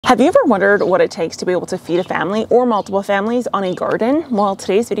Have you ever wondered what it takes to be able to feed a family or multiple families on a garden? Well,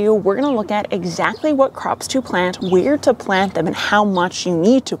 today's video, we're going to look at exactly what crops to plant, where to plant them, and how much you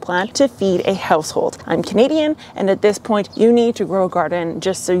need to plant to feed a household. I'm Canadian, and at this point, you need to grow a garden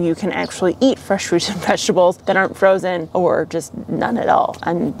just so you can actually eat fresh fruits and vegetables that aren't frozen or just none at all.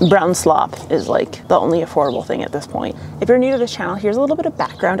 And brown slop is like the only affordable thing at this point. If you're new to this channel, here's a little bit of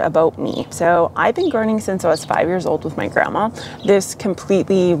background about me. So I've been gardening since I was 5 years old with my grandma. This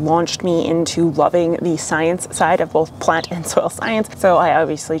completely launched me into loving the science side of both plant and soil science. So I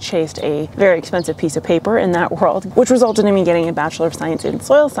obviously chased a very expensive piece of paper in that world, which resulted in me getting a Bachelor of Science in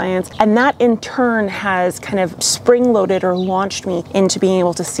Soil Science. And that in turn has kind of spring-loaded or launched me into being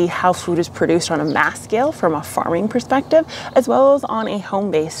able to see how food is produced on a mass scale from a farming perspective, as well as on a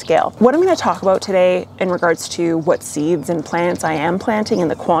home-based scale. What I'm going to talk about today in regards to what seeds and plants I am planting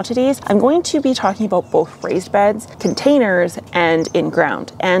and the quantities, I'm going to be talking about both raised beds, containers, and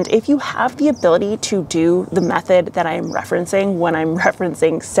in-ground. And if you have the ability to do the method that I'm referencing when I'm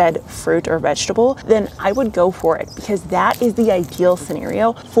referencing said fruit or vegetable, then I would go for it, because that is the ideal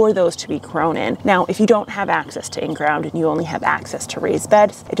scenario for those to be grown in. Now, if you don't have access to in-ground and you only have access to raised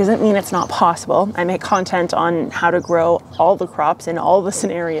beds, it doesn't mean it's not possible. I make content on how to grow all the crops in all the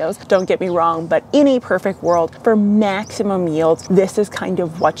scenarios, don't get me wrong, but in a perfect world, for maximum yields, this is kind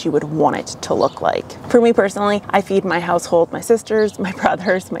of what you would want it to look like. For me personally, I feed my household, my sisters, my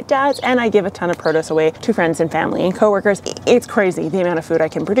brothers, my dads, and I give a ton of produce away to friends and family and coworkers. It's crazy the amount of food I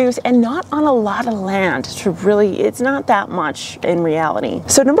can produce, and not on a lot of land to really, it's not that much in reality.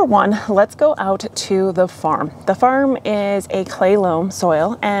 So number one, let's go out to the farm. The farm is a clay loam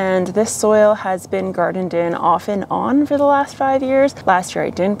soil, and this soil has been gardened in off and on for the last 5 years. Last year I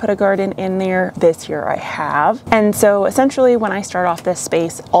didn't put a garden in there. This year I have. And so essentially when I start off this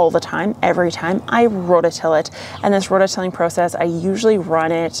space all the time, every time, I rototill it. And this rototilling process, I usually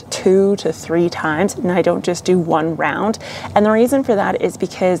run it 2 to 3 times, and I don't just do one round. And the reason for that is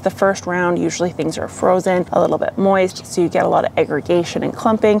because the first round, usually things are frozen, a little bit moist, so you get a lot of aggregation and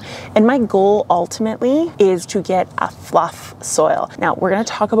clumping. And my goal ultimately is to get a fluff soil. Now, we're going to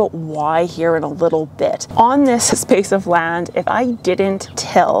talk about why here in a little bit. On this space of land, if I didn't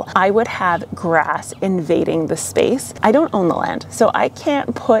till, I would have grass invading the space. I don't own the land, so I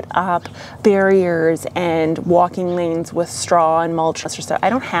can't put up barriers and walking lanes with straw and mulch. So I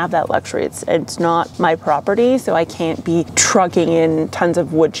don't have that luxury. It's not my property, so I can't be trucking in tons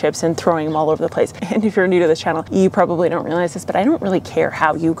of wood chips and throwing them all over the place. And if you're new to this channel, you probably don't realize this, but I don't really care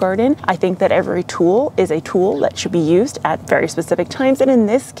how you garden. I think that every tool is a tool that should be used at very specific times. And in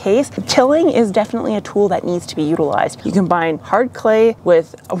this case, tilling is definitely a tool that needs to be utilized. You combine hard clay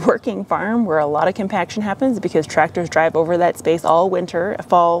with a working farm where a lot of compaction happens because tractors drive over that space all winter,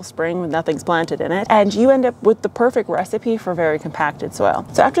 fall, spring, when nothing's planted in it, and you end up with the perfect recipe for very compacted soil.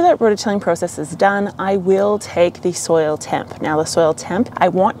 So after that rototilling process is done, I will take the soil temp. Now the soil temp, I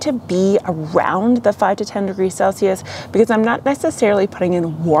want to be around the 5 to 10 degrees Celsius because I'm not necessarily putting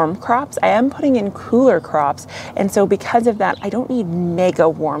in warm crops. I am putting in cooler crops. And so because of that, I don't need mega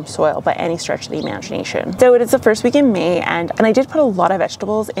warm soil by any stretch of the imagination. So it is the first week in May, and I did put a lot of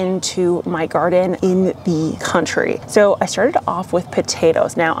vegetables into my garden in the country. So I started off with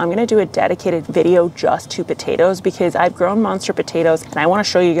potatoes. Now I'm going to do a dedicated video just to potatoes because I've grown monster potatoes, and I want to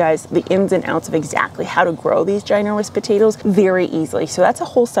show you guys the ins and outs of exactly how to grow these ginormous potatoes very easily. So that's a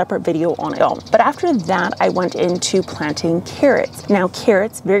whole separate video on its own. But after that, I went into planting carrots. Now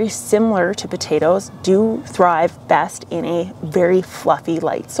carrots, very similar to potatoes, do thrive best in a very fluffy,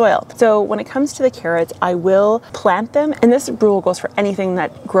 light soil. So when it comes to the carrots, I will plant them, and this rule goes for anything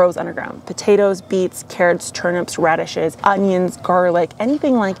that grows underground. Potatoes, beets, carrots, turnips, radishes, onions, garlic,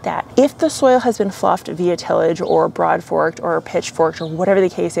 anything like that. If the soil has been fluffed via tillage or broad forked or pitchforked or whatever the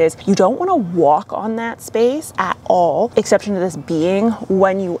case is, you don't want to walk on that space at all, exception to this being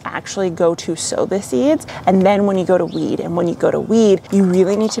when you actually go to sow the seeds, and then when you go to weed. And when you go to weed, you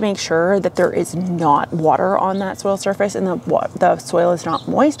really need to make sure that there is not water on that soil surface and the soil is not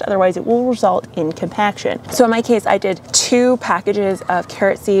moist, otherwise it will result in compaction. So in my case, I did 2 packages of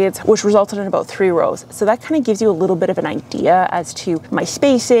carrot seeds, which resulted in about 3 rows. So that kind of gives you a little bit of an idea as to my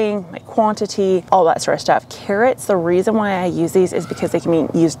spacing, my quantity, all that sort of stuff. Carrots, the reason why I use these is because they can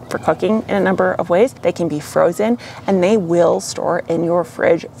be used for cooking in a number of ways. They can be frozen, and they will store in your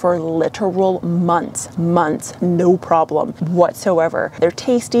fridge for literal months, no problem whatsoever. They're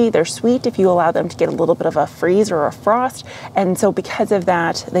tasty, they're sweet if you allow them to get a little bit of a freeze or a frost. And so because of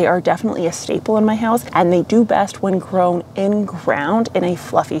that, they are definitely a staple in my house, and they do best when grown in ground in a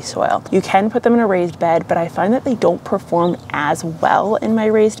fluffy soil. You can put them in a raised bed, but I find that they don't perform as well in my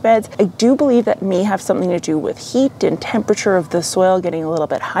raised beds. I do believe that may have something to do with heat and temperature of the soil getting a little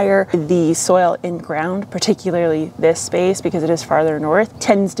bit higher. The soil in ground, particularly this space because it is farther north,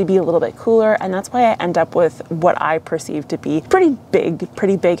 tends to be a little bit cooler, and that's why I end up with what I perceive to be pretty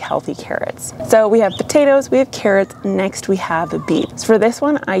big healthy carrots. So we have potatoes, we have carrots, next we have beets. For this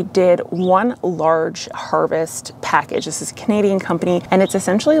one I did one large harvest package. This is a Canadian company and it's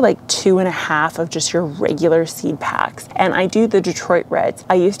essentially like 2.5 of just your regular seed packs, and I do the Detroit Reds.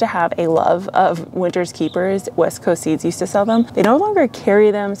 I used to have a love of Winter's Keepers. West Coast Seeds used to sell them. They no longer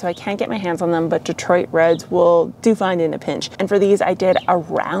carry them, so I can't get my hands on them, but Detroit Reds will do fine in a pinch. And for these I did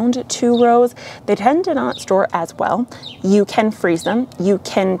around 2 rows. They tend to not store as well. You can freeze them, you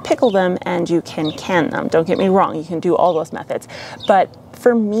can pickle them, and you can can them. Don't get me wrong, you can do all those methods, but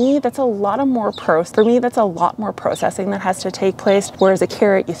for me, that's a lot more processing that has to take place. Whereas a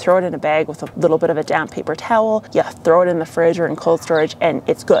carrot, you throw it in a bag with a little bit of a damp paper towel, you throw it in the fridge or in cold storage, and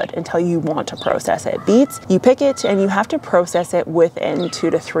it's good until you want to process it. Beets, you pick it and you have to process it within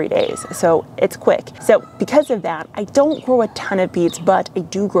 2 to 3 days. So it's quick. So because of that, I don't grow a ton of beets, but I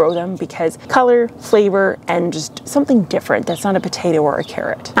do grow them because color, flavor, and just something different that's not a potato or a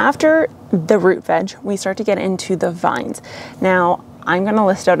carrot. After the root veg, we start to get into the vines. Now, I'm going to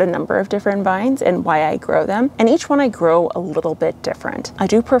list out a number of different vines and why I grow them, and each one I grow a little bit different. I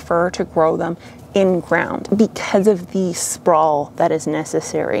do prefer to grow them in ground because of the sprawl that is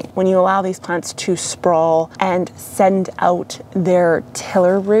necessary. When you allow these plants to sprawl and send out their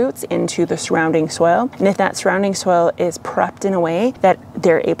tiller roots into the surrounding soil, and if that surrounding soil is prepped in a way that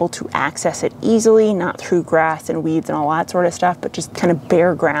they're able to access it easily, not through grass and weeds and all that sort of stuff, but just kind of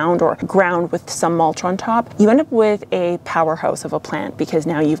bare ground or ground with some mulch on top, you end up with a powerhouse of a plant because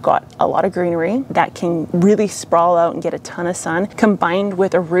now you've got a lot of greenery that can really sprawl out and get a ton of sun, combined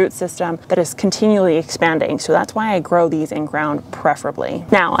with a root system that is continually expanding. So that's why I grow these in ground preferably.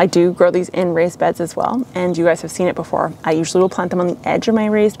 Now, I do grow these in raised beds as well, and you guys have seen it before. I usually will plant them on the edge of my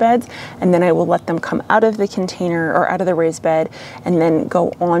raised beds, and then I will let them come out of the container or out of the raised bed and then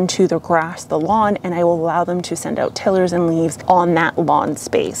go onto the grass, the lawn, and I will allow them to send out tillers and leaves on that lawn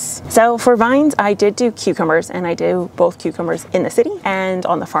space. So for vines, I did do cucumbers, and I do both cucumbers in the city and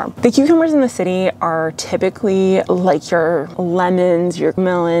on the farm. The cucumbers in the city are typically like your lemons, your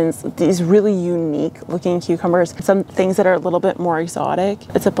melons, these really unique looking cucumbers. Some things that are a little bit more exotic.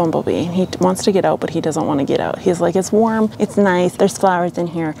 It's a bumblebee. He wants to get out, but he doesn't want to get out. He's like, it's warm, it's nice, there's flowers in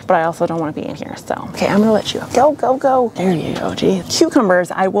here, but I also don't want to be in here. So, okay, I'm gonna let you go, go, go. There you go, gee.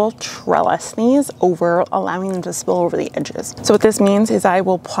 Cucumbers, I will trellis these over, allowing them to spill over the edges. So what this means is I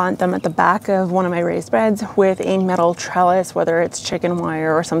will plant them at the back of one of my raised beds with a metal trellis, whether it's chicken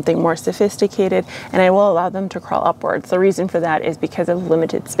wire or something more sophisticated, and I will allow them to crawl upwards. The reason for that is because of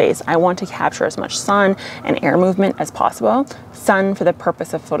limited space. I want to capture as much sun and air movement as possible. Sun for the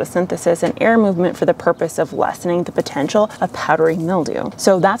purpose of photosynthesis and air movement for the purpose of lessening the potential of powdery mildew.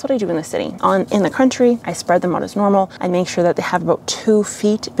 So that's what I do in the city. In the country, I spread them out as normal. I make sure that they have about 2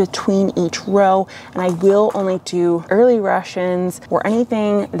 feet between each row, and I will only do early Russians or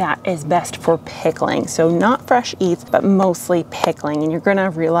anything that is best for pickling. So not fresh eats, but mostly pickling. And you're gonna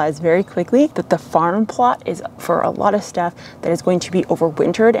realize very quickly that the farm plot is for a lot of stuff that is going to be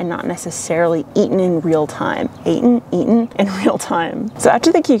overwintered and not necessarily eaten in real time. Eaten in real time. So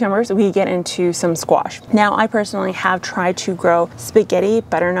after the cucumbers, we get into some squash. Now, I personally have tried to grow spaghetti,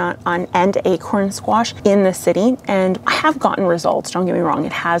 butternut, and acorn squash in the city, and I have gotten results. Don't get me wrong,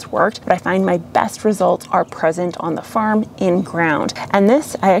 it has worked, but I find my best results are present on the farm in ground. And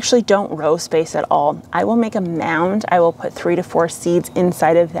this, I actually don't row space at all. I will make a mound. I will put 3 to 4 seeds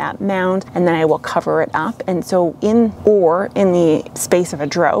inside of that mound, and then I will cover it up. And so in the space of a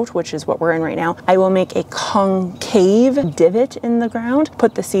drought, which is what we're in right now, I will make a concave divot in the ground,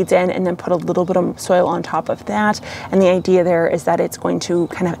 put the seeds in, and then put a little bit of soil on top of that. And the idea there is that it's going to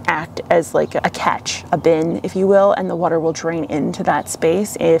kind of act as like a catch, a bin, if you will, and the water will drain into that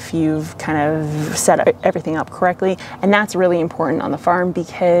space if you've kind of set everything up correctly. And that's really important on the farm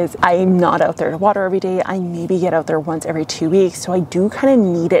because I'm not out there to water every day. I maybe get out there once every 2 weeks. So I do kind of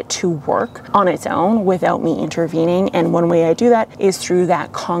need it to work on its own without me intervening. And one way I do that is through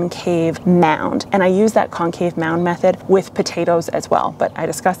that concave mound. And I use that concave mound method with potatoes as well, but I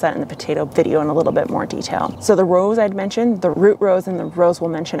discussed that in the potato video in a little bit more detail. So the rows I'd mentioned, the root rows and the rows we'll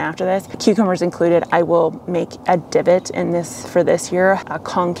mention after this, cucumbers included, I will make a divot in this for this year a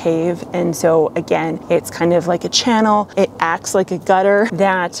concave, and so again, it's kind of like a channel. It acts like a gutter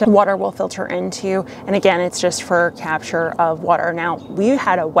that water will filter into, and again, it's just for capture of water. Now, we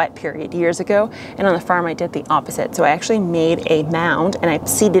had a wet period years ago, and on the farm I did the opposite. So I actually made a mound and I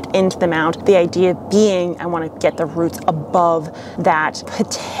seeded into the mound. The idea being I want to get the roots above that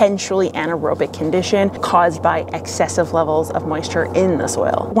potentially anaerobic condition caused by excessive levels of moisture in the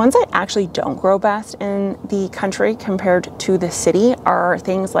soil. Ones that actually don't grow best in the country compared to the city are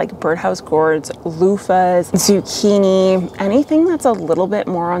things like birdhouse gourds, loofahs, zucchini, anything that's a little bit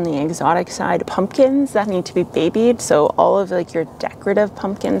more on the exotic side. Pumpkins that need to be babied, so all of like your decorative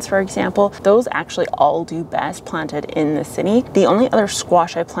pumpkins, for example, those actually all do best planted in the city. The only other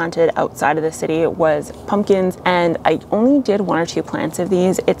squash I planted outside of the city was pumpkins, and I only did 1 or 2 plants of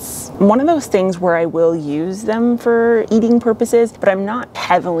these. It's one of those things where I will use them for eating purposes, but I'm not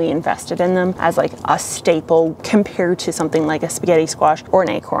heavily invested in them as like a staple compared to something like a spaghetti squash or an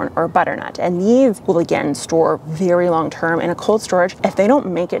acorn or a butternut. And these will again store very long term in a cold storage. If they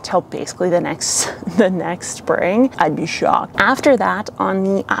don't make it till basically the next spring, I'd be shocked. After that, on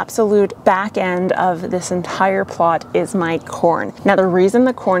the absolute back end of this entire plot is my corn. Now, the reason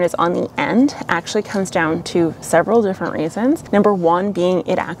the corn is on the end actually comes down to several different reasons. Number one being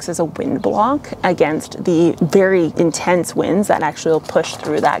it acts as a wind block against the very intense winds that actually will push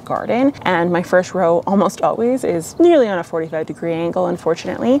through that garden. And my first row almost always is nearly on a 45-degree angle,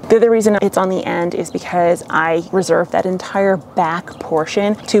 unfortunately. The other reason it's on the end is because I reserved that entire back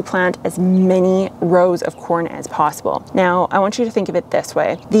portion to plant as many rows of corn as possible. Now, I want you to think of it this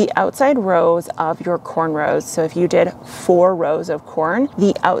way. The outside rows of your corn rows, so if you did 4 rows of corn,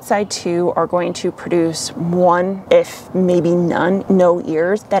 the outside 2 are going to produce 1, if maybe none, no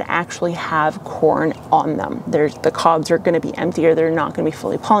ears that actually have corn on them. The cobs are going to be empty, or they're not going to be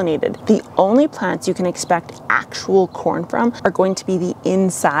fully pollinated. The only plants you can expect actual corn from are going to be the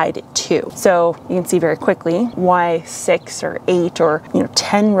inside 2. So you can see very quickly why 6 or 8 or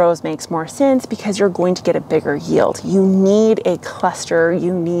 10 rows makes more sense, because you're going to get a bigger yield. You need a cluster,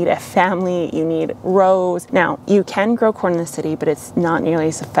 you need a family, you need rows. Now, you can grow corn in the city, but it's not nearly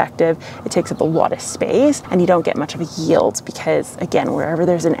as effective. It takes up a lot of space and you don't get much of a yield because, again, wherever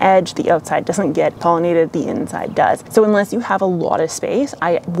there's an edge, the outside doesn't get pollinated, the inside does. So unless you have a lot of space,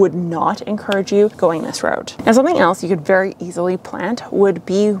 I would not encourage you going this route. Now, something else you could very easily plant would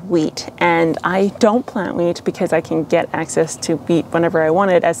be wheat. And I don't plant wheat because I can get access to wheat whenever I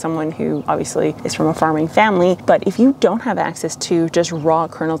want it as someone who obviously is from a farming family. But if you don't have access to just raw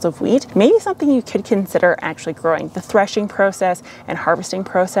kernels of wheat, maybe something you could consider actually growing. The threshing process and harvesting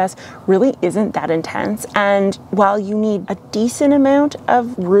process really isn't that intense. And while you need a decent amount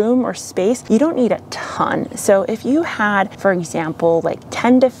of room or space, you don't need a ton. So if you had, for example, like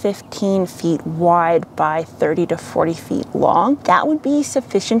 10 to 15 feet wide by 30 to 40 feet long, that would be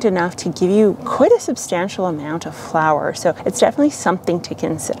sufficient enough to give you quite a substantial amount of flour. So it's definitely something to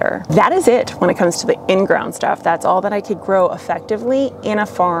consider. That is it when it comes to the in-ground stuff. That's all that I could grow effectively in a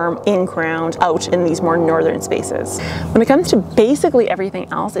farm, in ground, out in these more northern spaces. When it comes to basically everything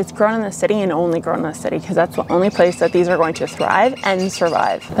else, it's grown in the city and only grown in the city because that's the only place that these are going to thrive and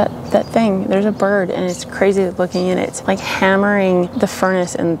survive. That thing, there's a bird and it's crazy looking, and it's like hammering the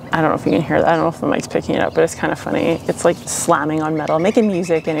furnace, and I don't know if you can hear that. I don't know if the mic's picking it up, but it's kind of funny. It's like slamming on metal, making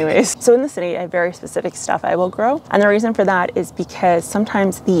music anyways. So in the city, I have very specific stuff I will grow. And the reason for that is because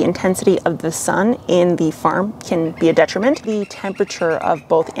sometimes the intensity of the sun in the farm can be a detriment. The temperature of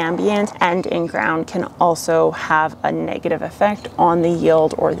both ambient and in-ground can also have a negative effect on the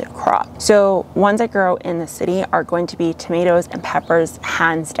yield or the crop. So ones that grow in the city are going to be tomatoes and peppers,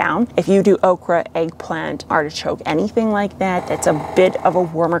 hands down. If you do okra, eggplant, artichoke, anything like that, that's a bit of a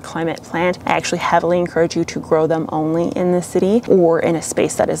warmer climate plant, I actually heavily encourage you to grow them only in the city or in a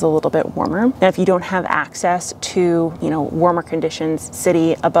space that is a little bit warmer. Now, if you don't have access to, warmer conditions,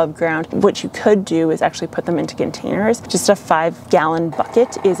 city, above ground, what you could do is actually put them into containers. Just a 5-gallon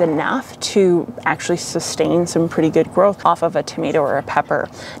bucket is enough to actually sustain some pretty good growth off of a tomato or a pepper.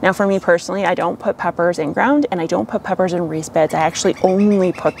 Now, for me personally, I don't put peppers in ground and I don't put peppers in raised beds. I actually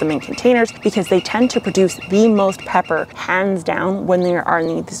only put them in containers because they tend to produce the most pepper, hands down, when they are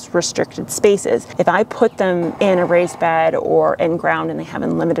in these restricted spaces. If I put them in a raised bed or in ground and they have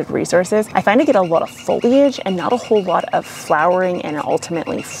unlimited resources, I find I get a lot of foliage and not a whole lot of flowering and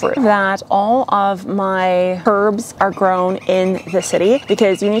ultimately fruit. That all of my herbs are grown in the city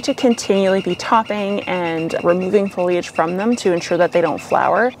because you need to continually be topping and removing foliage from them to ensure that they don't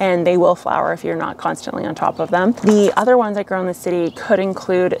flower, and they will flower if you're not constantly on top of them. The other ones I grow in the city could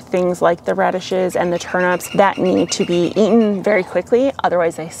include things like the radishes and the turnips that need to be eaten very quickly,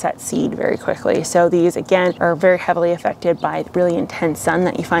 otherwise they set seed very quickly. So these again are very heavily affected by really intense sun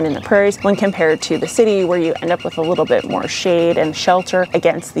that you find in the prairies when compared to the city, where you end up with a little bit more shade and shelter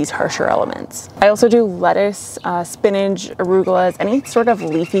against these harsher elements. I also do lettuce, spinach, arugulas, any sort of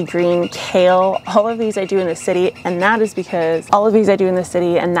leafy green, kale. All of these I do in the city, and that is because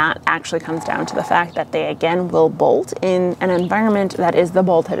that actually comes down to the fact that they again will bolt in an environment that is the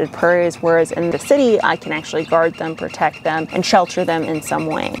bolt-headed prairies, whereas in the city I can actually guard them, protect them, and shelter them in some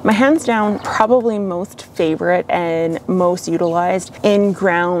way. My hands down probably most favorite and most utilized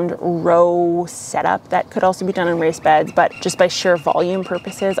in-ground row setup that could also be done in raised beds, but just by sheer volume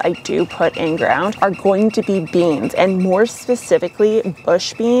purposes I do put in ground, are going to be beans, and more specifically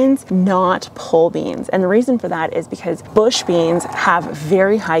bush beans, not pole beans. And the reason for that is because bush beans have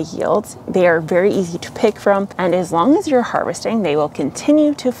very high yields, they are very easy to pick from, and as long as you're harvesting they will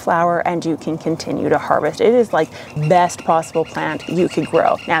continue to flower and you can continue to harvest. It is like best possible plant you could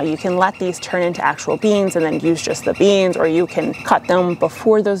grow. Now you can let these turn into actual beans and then use just the beans, or you can cut them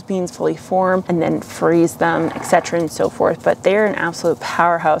before those beans fully form and then freeze them, etc. and so forth, but they're an absolute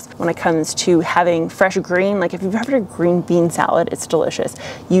powerhouse when it comes to having fresh green. Like if you've ever had a green bean salad, it's delicious.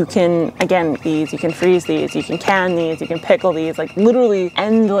 You can, again, you can freeze these, you can can these, you can pickle these, like literally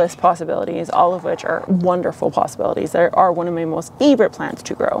endless possibilities, all of which are wonderful possibilities. They are one of my most favorite plants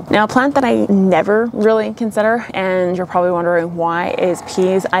to grow. Now, a plant that I never really consider, and you're probably wondering why, is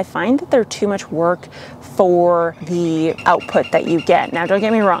peas. I find that they're too much work for the output that you get. Now, don't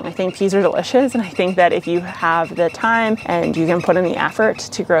get me wrong, I think peas are delicious, and I think that if you have the time and you can put in the effort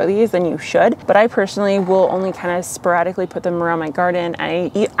to grow these, then you should. But I personally will only kind of sporadically put them around my garden.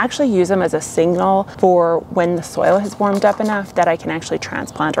 I actually use them as a signal for when the soil has warmed up enough that I can actually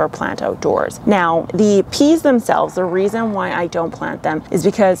transplant or plant outdoors. Now, the peas themselves, the reason why I don't plant them is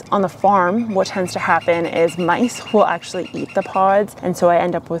because on the farm, what tends to happen is mice will actually eat the pods, and so I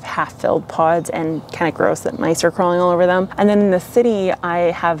end up with half-filled pods, and kind of gross that mice are crawling all over them. And then in the city,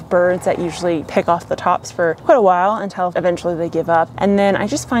 I have birds that usually pick off the tops for quite a while until eventually they give up. And then I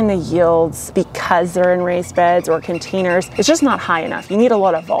just find the yields, because they're in raised beds or containers, it's just not high enough. You need a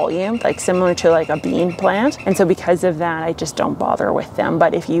lot of volume, like similar to like a bean plant. And so because of that, I just don't bother with them.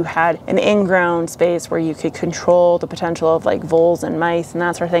 But if you had an in-ground space where you could control the potential of like voles and mice and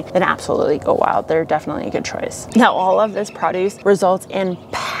that sort of thing, then absolutely go wild. They're definitely a good choice. Now, all of this produce results in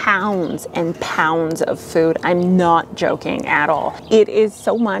pounds and pounds of food. I'm not joking at all. It is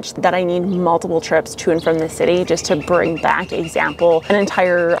so much that I need multiple trips to and from the city just to bring back, example, an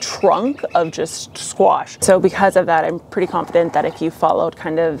entire trunk of just squash. So because of that, I'm pretty confident that if you followed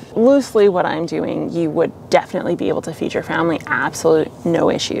kind of loosely what I'm doing, you would definitely be able to feed your family absolute no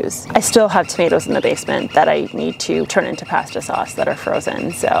issues. I still have tomatoes in the basement that I need to turn into pasta sauce that are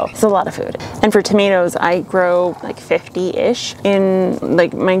frozen, so it's a lot of food. And for tomatoes, I grow like 50-ish in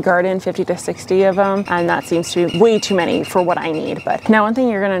like my garden, 50 to 60 of them, and that seems to be way too many for what I need. But now, one thing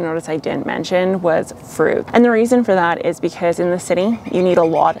you're gonna notice I didn't mention was fruit. And the reason for that is because in the city, you need a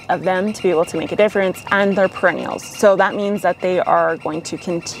lot of them to be able to make a difference, and they're perennials. So that means that they are going to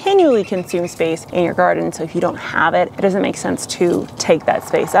continually consume space in your garden. So if you don't have it, it doesn't make sense to take that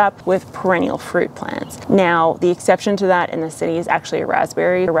space up with perennial fruit plants. Now, the exception to that in the city is actually a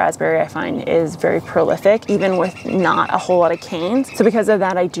raspberry. The raspberry I find is very prolific, even with not a whole lot of canes. So because of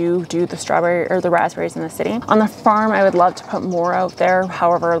that, I do the strawberry or the raspberries in the city. On the farm, I would love to put more out there.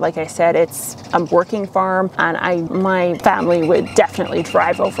 However, like I said, it's a working farm, and my family would definitely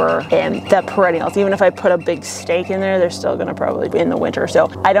drive over in the perennials. Even if I put a big stake in there, they're still gonna probably be in the winter. So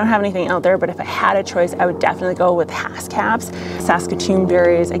I don't have anything out there, but if I had a choice, I would definitely go with hascaps. Saskatoon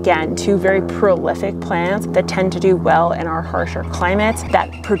berries, again, two very prolific plants that tend to do well in our harsher climates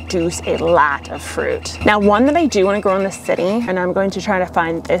that produce a lot of fruit. Now, one that I do want to grow in the city, and I'm going to try to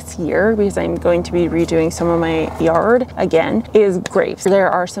find this year because I'm going to be redoing some of my yard again, is grapes. There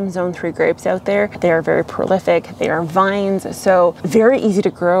are some zone 3 grapes out there. They are very prolific. They are vines, so very easy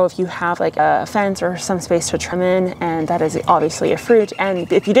to grow if you have like a fence or some space to trim in, and that is obviously a fruit.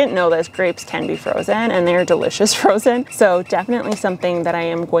 And if you didn't know this, grapes can be frozen, and they're delicious frozen. So definitely something that I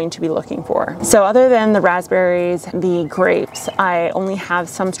am going to be looking for. So other than the raspberries, the grapes, I only have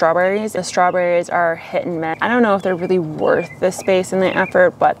some strawberries. The strawberries are hit and miss. I don't know if they're really worth the space and the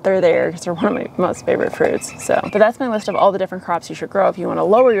effort, but they're there because they're one of my most favorite fruits. But that's my list of all the different crops you should grow if you want to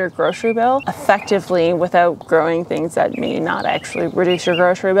lower your grocery bill effectively without growing things that may not actually reduce your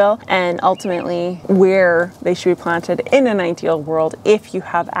grocery bill, and ultimately where they should be planted in an ideal world if you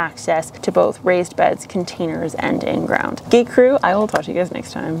have access to both raised beds, containers, and in-ground. Gate Crew, I will talk to you guys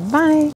next time. Bye!